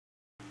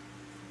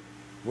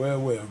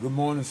Well, good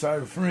morning,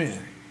 cyber friend.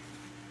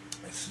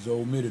 This is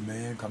old Mitty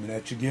Man coming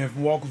at you again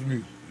from Walker's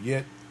Music.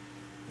 Yet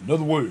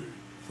another word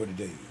for the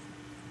day.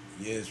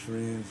 Yes,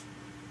 friends,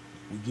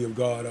 we give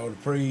God all the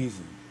praise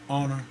and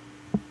honor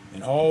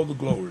and all the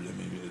glory. Let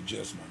me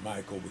adjust my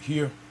mic over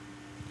here.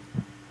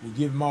 We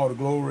give him all the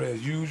glory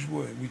as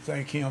usual, and we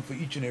thank him for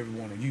each and every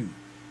one of you.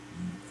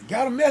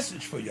 Got a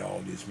message for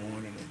y'all this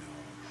morning, and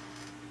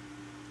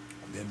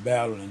I've been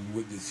battling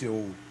with this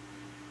old.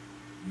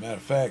 Matter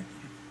of fact,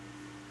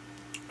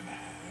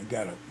 I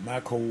got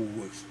my cold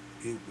was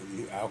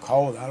I'll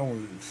call it. I don't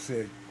want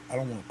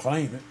to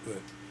claim it,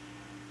 but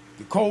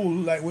the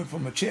cold like went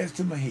from my chest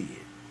to my head,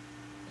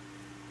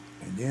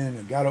 and then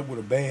I got up with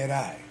a bad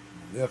eye.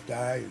 My left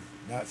eye is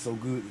not so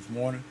good this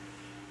morning.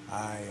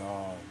 I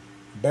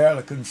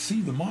barely couldn't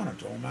see the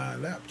monitor on my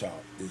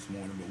laptop this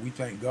morning, but we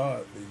thank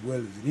God as well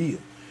as it is.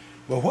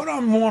 But what I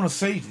want to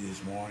say to you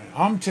this morning,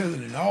 I'm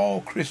telling an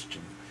all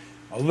Christian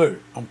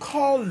alert. I'm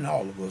calling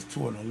all of us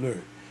to an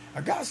alert.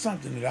 I got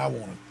something that I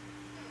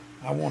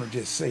want to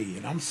just say,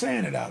 and I'm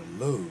saying it out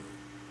of love,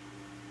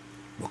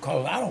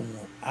 because I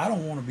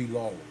don't want to be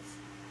lost,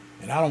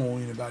 and I don't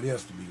want anybody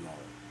else to be lost.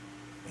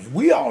 And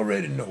we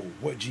already know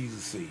what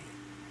Jesus said.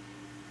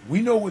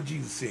 We know what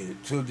Jesus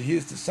said to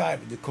his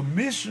disciples. The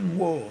commission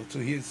was to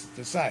his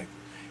disciples.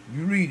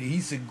 You read it.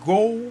 He said,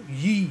 "Go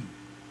ye,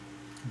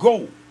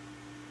 go."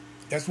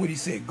 That's what he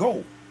said.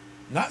 Go,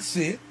 not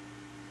sit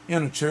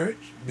in a church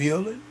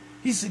building.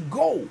 He said,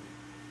 "Go."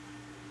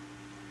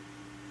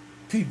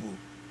 People,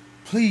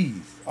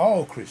 please,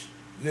 all Christians,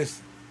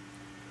 listen.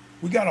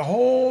 We got a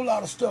whole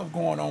lot of stuff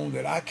going on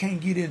that I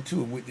can't get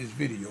into with this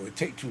video. It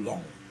take too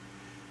long.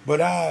 But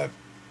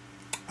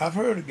I've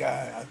heard a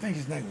guy, I think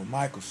his name was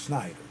Michael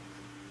Snyder.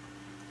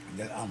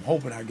 I'm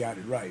hoping I got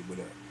it right. But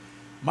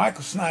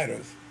Michael Snyder,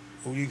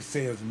 who you can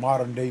say is a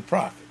modern day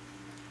prophet.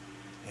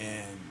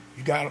 And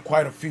you got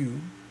quite a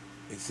few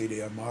that say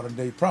they are modern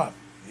day prophet.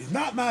 It's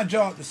not my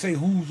job to say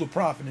who's a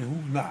prophet and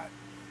who's not,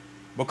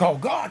 because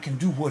God can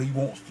do what he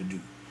wants to do.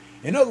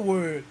 In other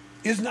words,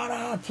 it's not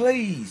our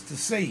place to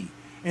say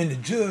and to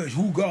judge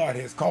who God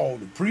has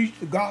called to preach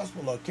the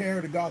gospel or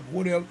carry the gospel,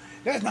 whatever.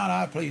 That's not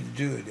our place to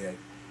judge that.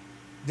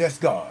 That's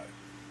God.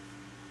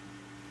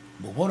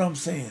 But what I'm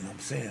saying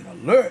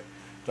alert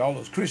to all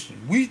those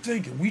Christians. We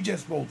thinking we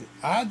just supposed to,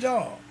 our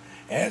job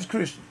as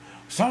Christians,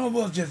 some of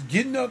us just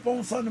getting up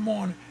on Sunday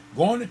morning,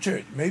 going to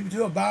church, maybe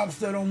to a Bible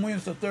study on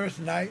Wednesday or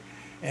Thursday night,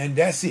 and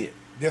that's it.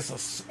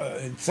 That's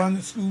in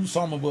Sunday school,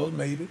 some of us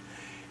maybe,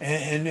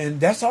 and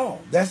that's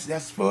all. That's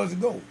as far as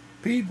it goes.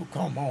 People,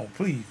 come on,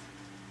 please,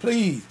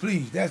 please,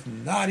 please. That's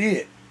not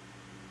it.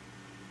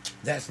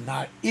 That's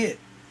not it.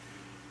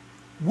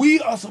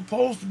 We are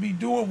supposed to be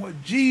doing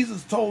what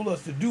Jesus told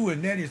us to do,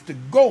 and that is to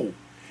go.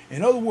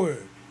 In other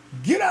words,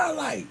 get our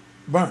light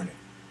burning.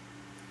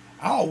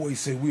 I always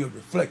say we are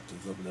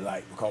reflectors of the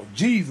light, because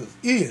Jesus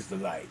is the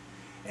light,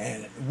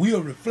 and we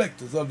are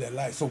reflectors of that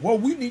light. So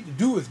what we need to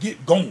do is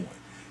get going.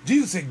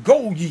 Jesus said,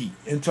 "Go ye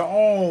into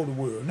all the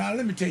world." Now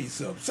let me tell you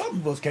something. Some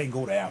of us can't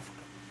go to Africa.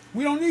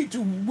 We don't need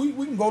to. We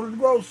can go to the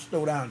grocery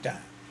store downtown.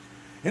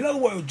 In other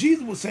words,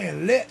 Jesus was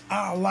saying, "Let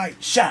our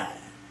light shine."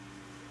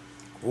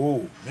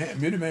 Oh,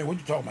 man, what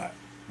you talking about?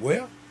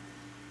 Well,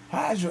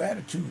 how's your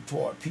attitude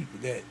toward people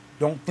that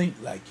don't think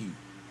like you?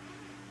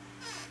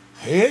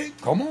 Hey,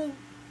 come on.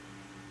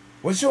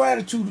 What's your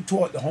attitude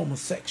toward the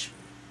homosexual?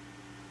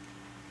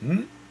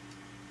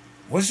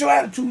 What's your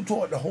attitude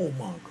toward the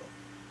whoremonger?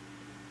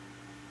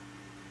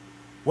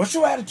 What's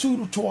your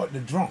attitude toward the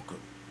drunkard?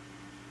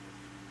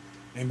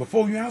 And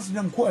before you answer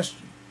them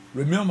questions,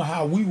 remember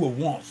how we were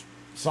once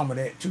some of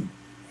that too.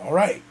 All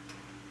right?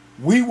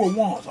 We were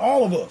once,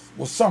 all of us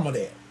was some of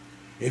that.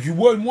 If you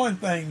wasn't one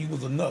thing, you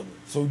was another.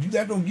 So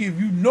that don't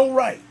give you no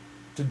right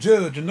to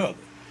judge another.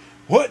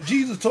 What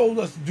Jesus told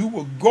us to do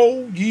was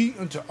go ye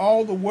into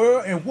all the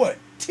world and what?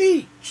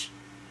 Teach.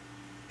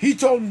 He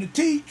told them to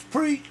teach,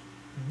 preach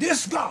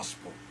this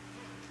gospel,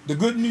 the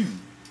good news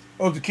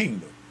of the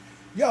kingdom.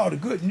 Y'all, the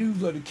good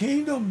news of the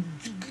kingdom,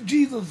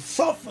 Jesus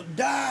suffered,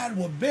 died,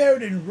 was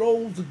buried, and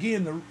rose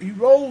again. He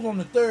rose on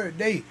the third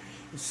day,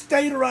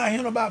 stayed around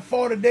here about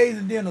 40 days,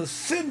 and then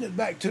ascended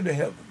back to the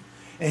heaven.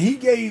 And he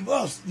gave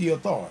us the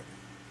authority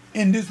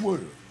in this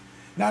world.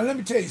 Now, let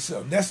me tell you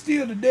something. That's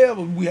still the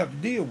devil we have to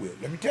deal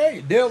with. Let me tell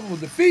you, the devil was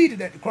defeated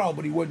at the cross,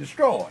 but he wasn't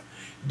destroyed.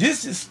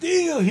 This is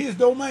still his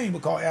domain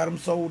because Adam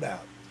sold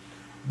out.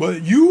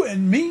 But you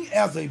and me,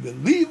 as a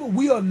believer,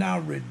 we are now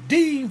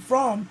redeemed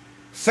from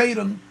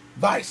Satan's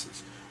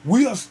vices.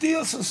 We are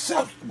still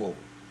susceptible.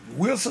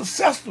 We're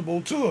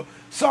susceptible to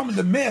some of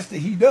the mess that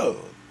he does.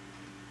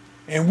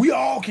 And we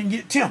all can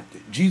get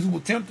tempted. Jesus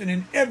was tempted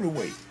in every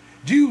way.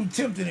 Jesus was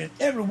tempted in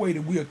every way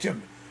that we are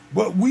tempted.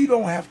 But we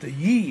don't have to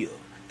yield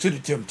to the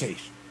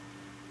temptation.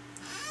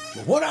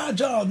 But what our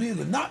job is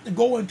not to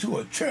go into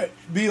a church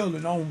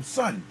building on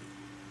Sunday,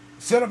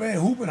 sit up there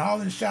and hoop and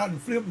holler and shout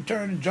and flip and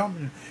turn and jump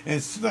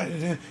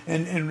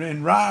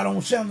and ride on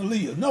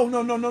chandeliers.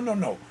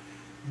 No.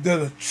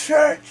 The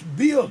church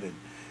building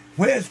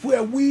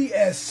where we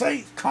as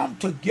saints come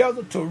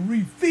together to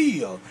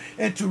refill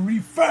and to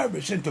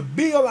refurbish and to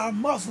build our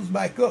muscles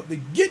back up, to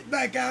get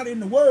back out in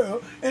the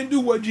world and do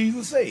what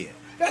Jesus said.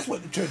 That's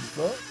what the church is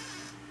for.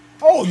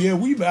 Oh yeah,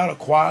 we got a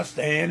choir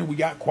stand and we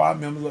got choir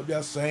members up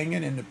there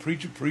singing and the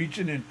preacher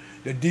preaching and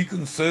the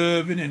deacon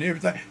serving and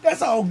everything.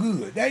 That's all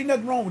good. There ain't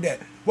nothing wrong with that.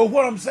 But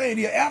what I'm saying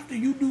here, after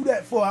you do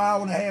that for an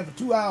hour and a half or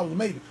 2 hours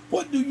maybe,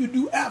 what do you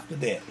do after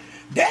that?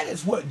 That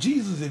is what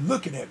Jesus is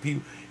looking at,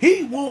 people.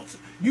 He wants,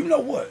 you know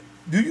what?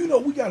 Do you know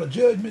we got a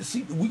judgment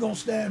seat that we going to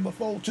stand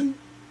before too?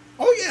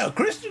 Oh yeah, a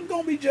Christian's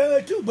going to be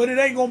judged too, but it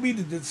ain't going to be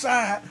to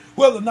decide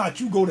whether or not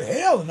you go to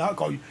hell or not,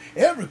 because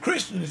every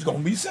Christian is going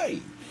to be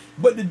saved.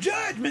 But the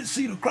judgment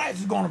seat of Christ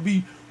is going to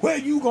be where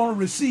you're going to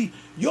receive,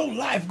 your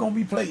life going to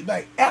be played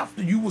back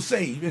after you were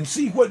saved and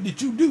see what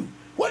did you do.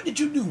 What did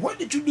you do? What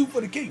did you do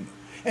for the kingdom?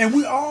 And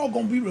we're all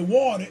going to be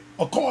rewarded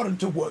according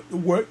to what the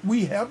work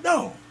we have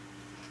done.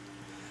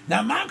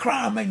 Now, my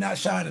crown may not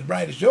shine as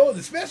bright as yours,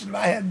 especially if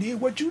I haven't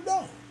did what you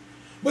done.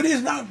 But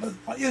it's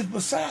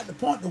beside the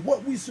point of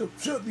what we should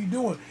be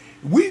doing.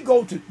 We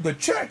go to, the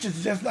church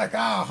is just like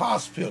our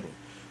hospital.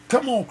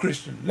 Come on,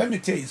 Christian, let me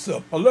tell you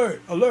something.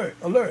 Alert, alert,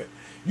 alert.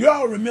 You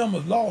all remember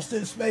Lost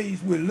in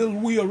Space with Little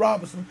Will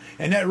Robinson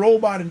and that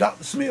robot and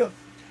Dr. Smith?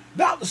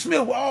 Dr.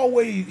 Smith was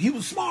always, he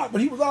was smart, but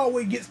he was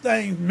always gets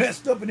things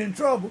messed up and in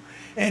trouble,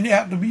 and they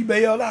have to be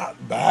bailed out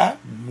by,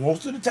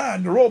 most of the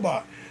time, the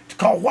robot.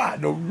 Because why?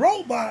 The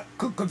robot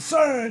could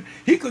discern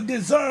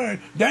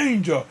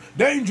danger,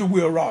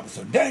 Will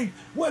Robinson, danger.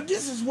 Well,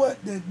 this is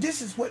what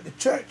the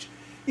church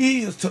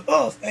is to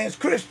us as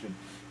Christians.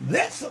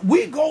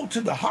 We go to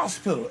the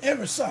hospital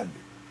every Sunday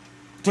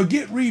to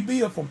get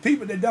rebuilt from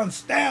people that done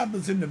stabbed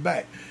us in the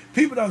back,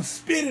 people done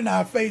spit in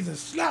our face and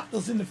slapped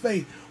us in the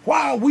face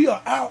while we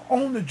are out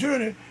on the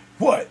journey.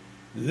 What?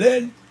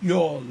 Let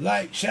your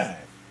light shine.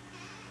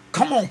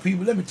 Come on,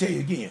 people, let me tell you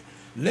again.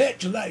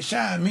 Let your light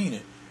shine,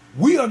 meaning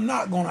we are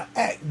not going to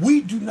act.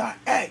 We do not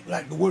act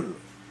like the world.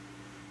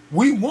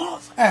 We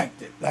once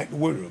acted like the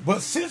world,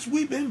 but since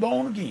we've been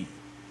born again,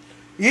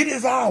 it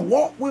is our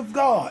walk with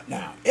God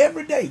now,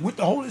 every day, with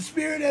the Holy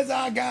Spirit as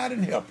our guide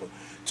and helper,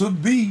 to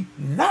be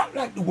not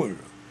like the world,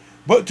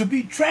 but to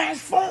be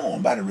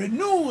transformed by the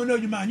renewing of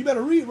your mind. You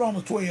better read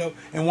Romans 12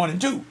 and 1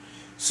 and 2.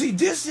 See,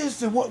 this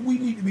is what we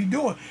need to be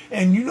doing.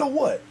 And you know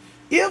what?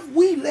 If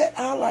we let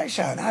our light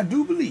shine, I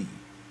do believe,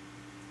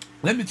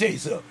 let me tell you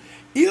something.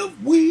 If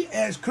we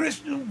as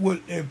Christians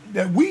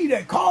we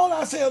that call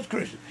ourselves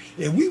Christians,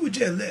 if we would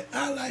just let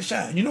our light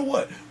shine, you know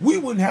what? We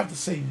wouldn't have to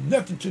say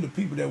nothing to the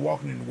people that are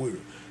walking in the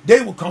world.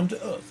 They will come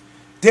to us.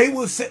 They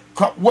will say,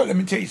 what? Let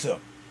me tell you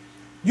something.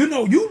 You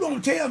know, you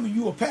don't tell me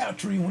you a pear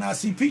tree when I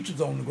see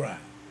peaches on the ground.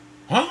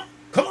 Huh?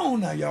 Come on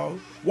now, y'all.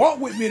 Walk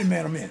with me a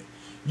minute.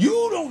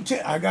 You don't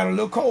tell, I got a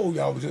little cold,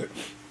 y'all.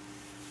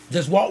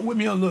 Just walk with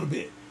me a little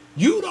bit.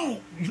 You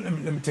don't,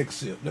 let me take a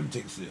sip.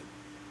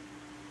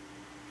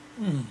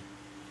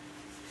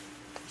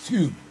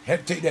 Excuse me.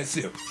 Had to take that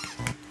sip.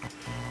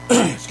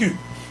 Excuse me.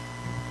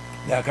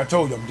 Like I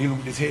told you, I'm dealing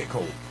with this head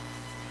cold.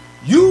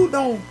 You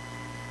don't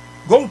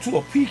go to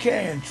a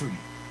pecan tree,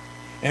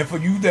 and for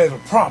you there's a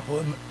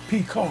proper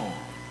pecan.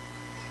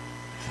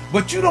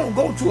 But you don't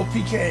go to a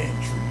pecan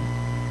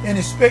tree and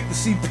expect to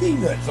see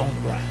peanuts on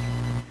the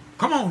ground.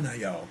 Come on now,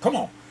 y'all. Come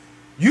on.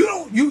 You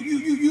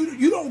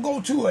don't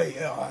go to a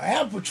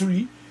apple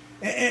tree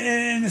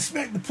and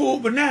expect to pull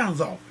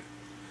bananas off it.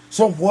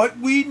 So what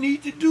we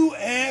need to do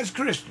as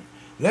Christians,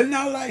 letting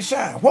our light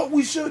shine, what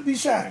we should be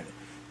shining,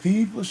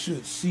 people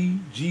should see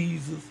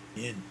Jesus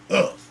in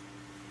us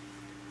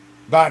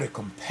by the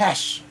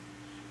compassion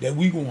that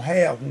we gonna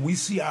have when we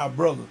see our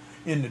brother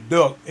in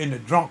the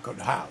drunken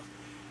house.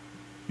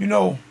 You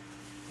know,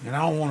 and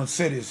I don't want to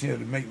say this here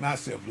to make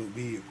myself look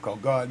big, because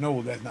God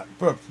knows that's not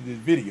the purpose of this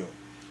video.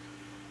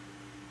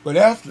 But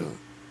after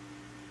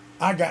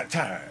I got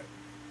tired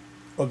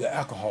of the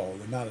alcohol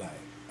in my life,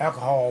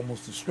 alcohol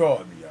almost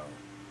destroyed me, y'all.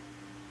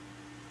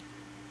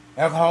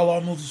 Alcohol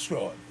almost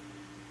destroyed me.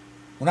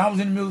 When I was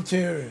in the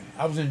military,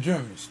 I was in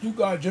Germany.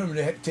 Stuttgart, Germany,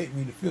 they had to take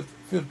me to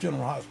 5th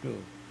General Hospital.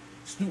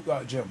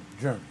 Stuttgart,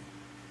 Germany.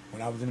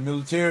 When I was in the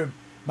military,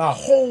 my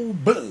whole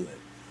blood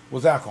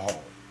was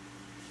alcohol.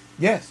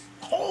 Yes,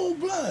 whole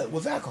blood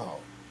was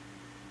alcohol.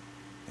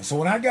 And so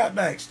when I got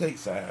back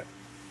stateside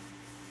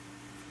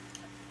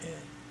in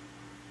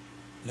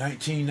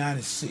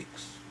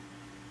 1996,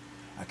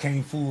 I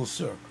came full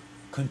circle.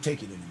 Couldn't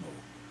take it anymore.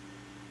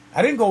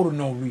 I didn't go to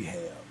no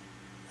rehab.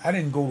 I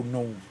didn't go to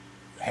no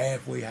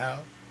halfway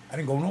house. I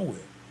didn't go nowhere.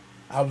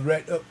 I was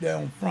right up there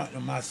in front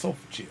of my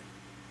sofa chair.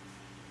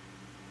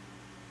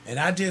 And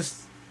I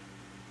just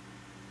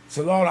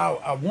said, Lord,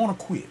 I want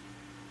to quit,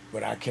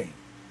 but I can't.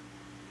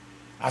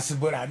 I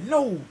said, but I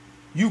know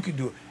you can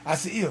do it. I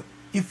said,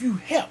 if you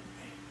help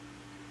me,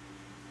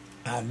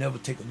 I'll never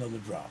take another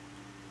drop.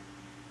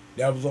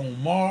 That was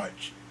on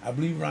March, I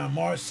believe around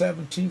March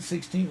 17th,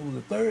 16th. It was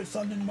the third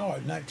Sunday in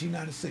March,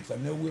 1996. I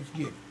never will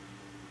forget it.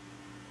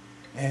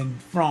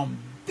 And from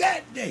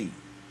that day,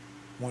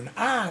 when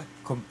I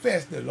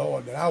confessed to the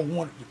Lord that I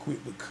wanted to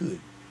quit but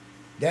couldn't,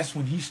 That's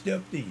when he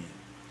stepped in.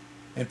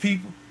 And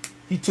people,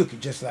 he took it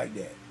just like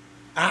that.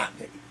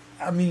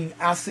 I mean,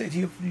 I sit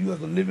here for you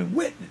as a living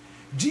witness.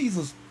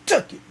 Jesus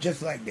took it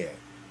just like that.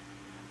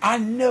 I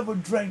never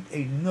drank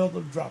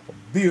another drop of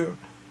beer,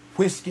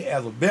 whiskey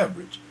as a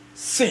beverage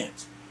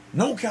since.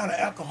 No kind of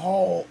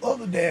alcohol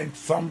other than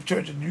some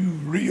churches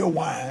use real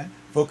wine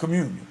for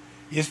communion.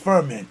 It's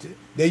fermented.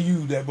 They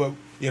use that, but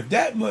if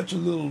that much a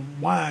little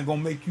wine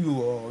gonna make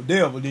you a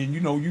devil, then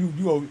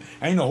you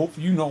ain't no hope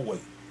for you no way.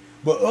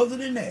 But other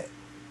than that,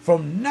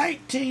 from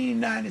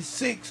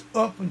 1996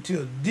 up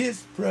until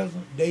this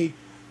present day,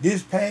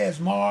 this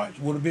past March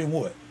would have been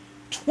what?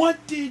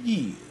 20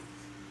 years.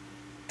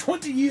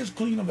 20 years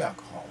clean of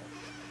alcohol.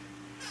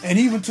 And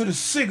even to the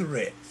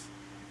cigarettes.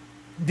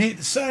 Did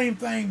the same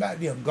thing back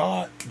then.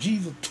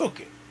 Jesus took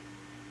it.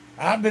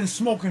 I've been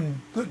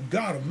smoking, good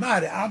God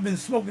Almighty, I've been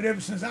smoking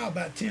ever since I was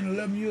about 10,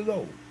 11 years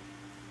old.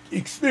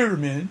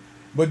 Experimenting,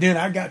 but then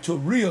I got to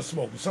real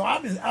smoking. So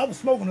I was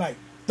smoking like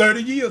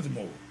 30 years or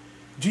more.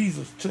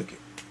 Jesus took it.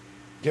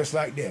 Just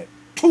like that.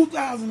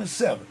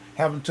 2007,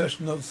 haven't touched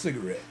another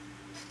cigarette.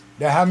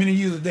 Now, how many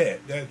years is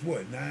that? That's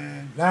what,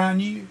 9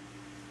 years?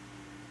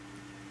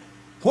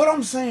 What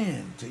I'm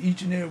saying to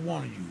each and every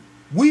one of you,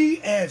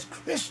 we as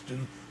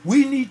Christians,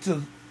 we need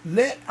to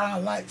let our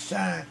light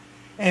shine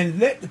and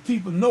let the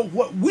people know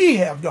what we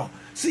have done.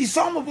 See,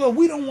 some of us,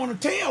 we don't want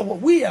to tell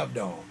what we have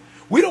done.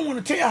 We don't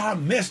want to tell how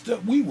messed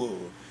up we were.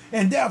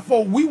 And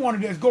therefore, we want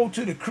to just go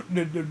to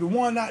the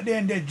one out there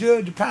and that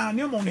judge and pound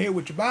them on the head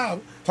with your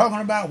Bible,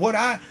 talking about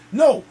what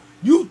no,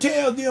 you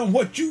tell them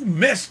what you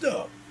messed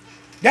up.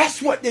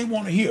 That's what they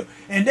want to hear.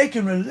 And they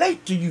can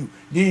relate to you.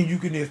 Then you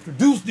can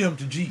introduce them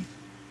to Jesus.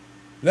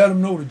 Let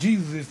them know that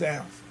Jesus is the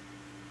answer.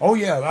 Oh,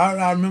 yeah,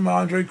 I remember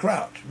Andre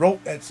Crouch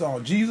wrote that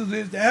song, Jesus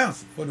is the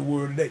answer for the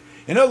world today.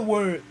 In other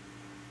words,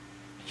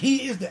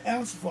 he is the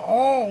answer for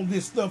all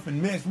this stuff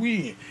and mess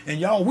we in. And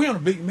y'all, we're in a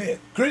big mess.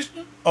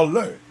 Christian,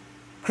 alert.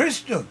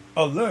 Christian,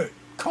 alert.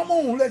 Come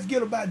on, let's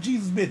get about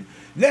Jesus' business.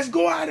 Let's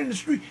go out in the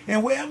street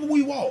and wherever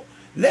we walk,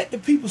 let the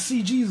people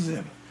see Jesus in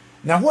us.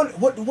 Now,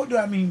 what do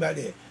I mean by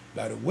that?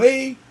 By the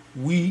way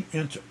we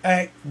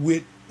interact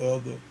with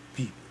other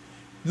people.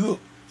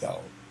 Look,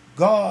 y'all,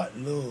 God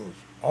loves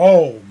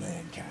all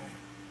mankind.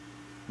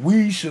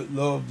 We should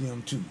love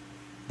them too.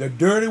 The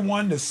dirty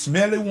one, the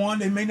smelly one,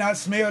 they may not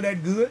smell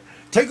that good.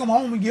 Take them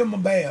home and give them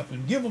a bath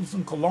and give them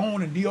some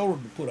cologne and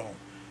deodorant to put on.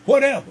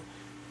 Whatever.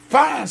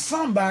 Find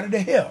somebody to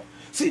help.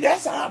 See,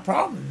 that's our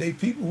problem today,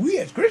 people. We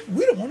as Christians,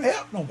 we don't want to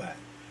help nobody.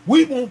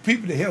 We want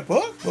people to help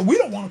us, but we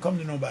don't want to come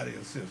to nobody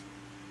else's system.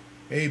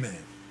 Amen.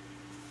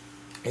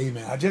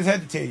 Amen. I just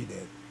had to tell you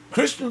that.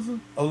 Christians,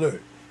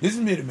 alert. This is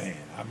Mitty Man.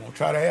 I'm going to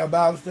try to have a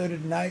Bible study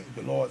tonight, if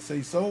the Lord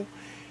say so.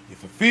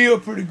 If I feel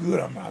pretty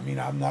good, I'm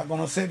not going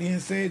to sit here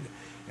and say it.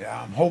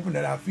 I'm hoping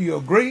that I feel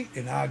great,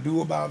 and I'll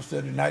do a Bible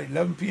study tonight,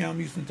 11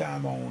 p.m. Eastern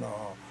Time on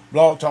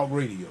Blog Talk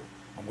Radio.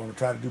 I'm going to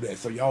try to do that.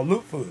 So y'all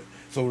look for it.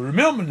 So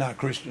remember now,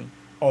 Christian,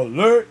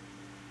 alert,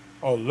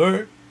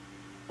 alert,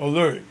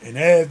 alert. And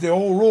as the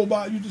old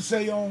robot used to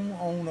say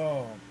on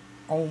the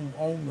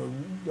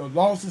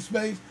Lost in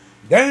Space,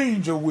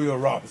 danger, Will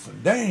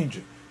Robinson,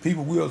 danger.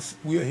 People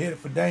we're headed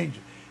for danger.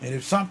 And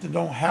if something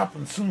don't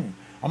happen soon,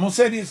 I'm going to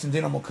say this and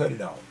then I'm going to cut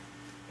it off.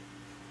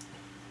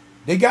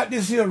 They got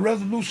this here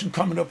resolution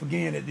coming up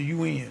again at the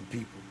UN,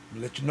 people.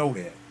 I'll let you know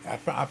that.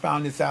 I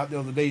found this out the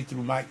other day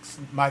through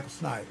Michael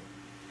Snyder.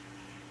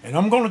 And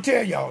I'm going to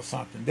tell y'all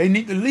something. They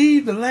need to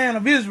leave the land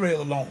of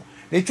Israel alone.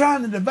 They're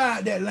trying to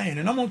divide that land.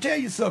 And I'm going to tell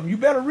you something. You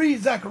better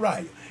read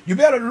Zechariah. You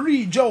better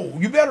read Joel.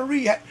 You better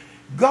read.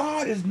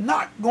 God is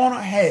not going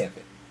to have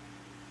it.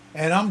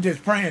 And I'm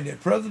just praying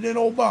that President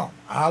Obama,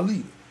 our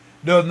leader,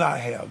 does not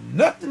have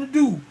nothing to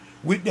do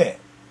with that.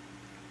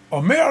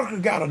 America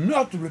got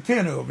enough to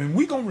repent of, and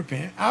we're going to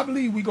repent. I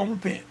believe we're going to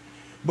repent.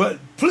 But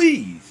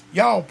please,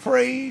 y'all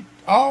pray,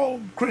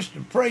 all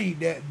Christians pray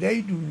that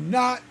they do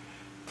not,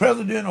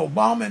 President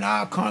Obama and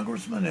our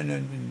congressmen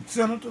and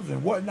senators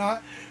and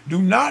whatnot, do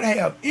not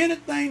have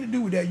anything to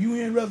do with that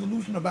UN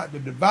resolution about the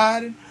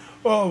dividing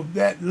of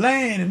that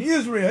land in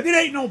Israel. It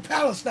ain't no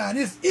Palestine,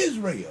 it's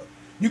Israel.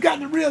 You got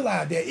to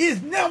realize that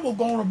it's never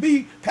going to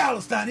be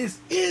Palestine, it's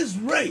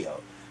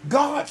Israel.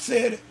 God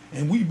said it,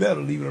 and we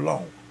better leave it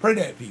alone. Pray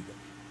that, people.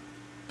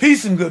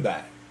 Peace and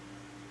goodbye.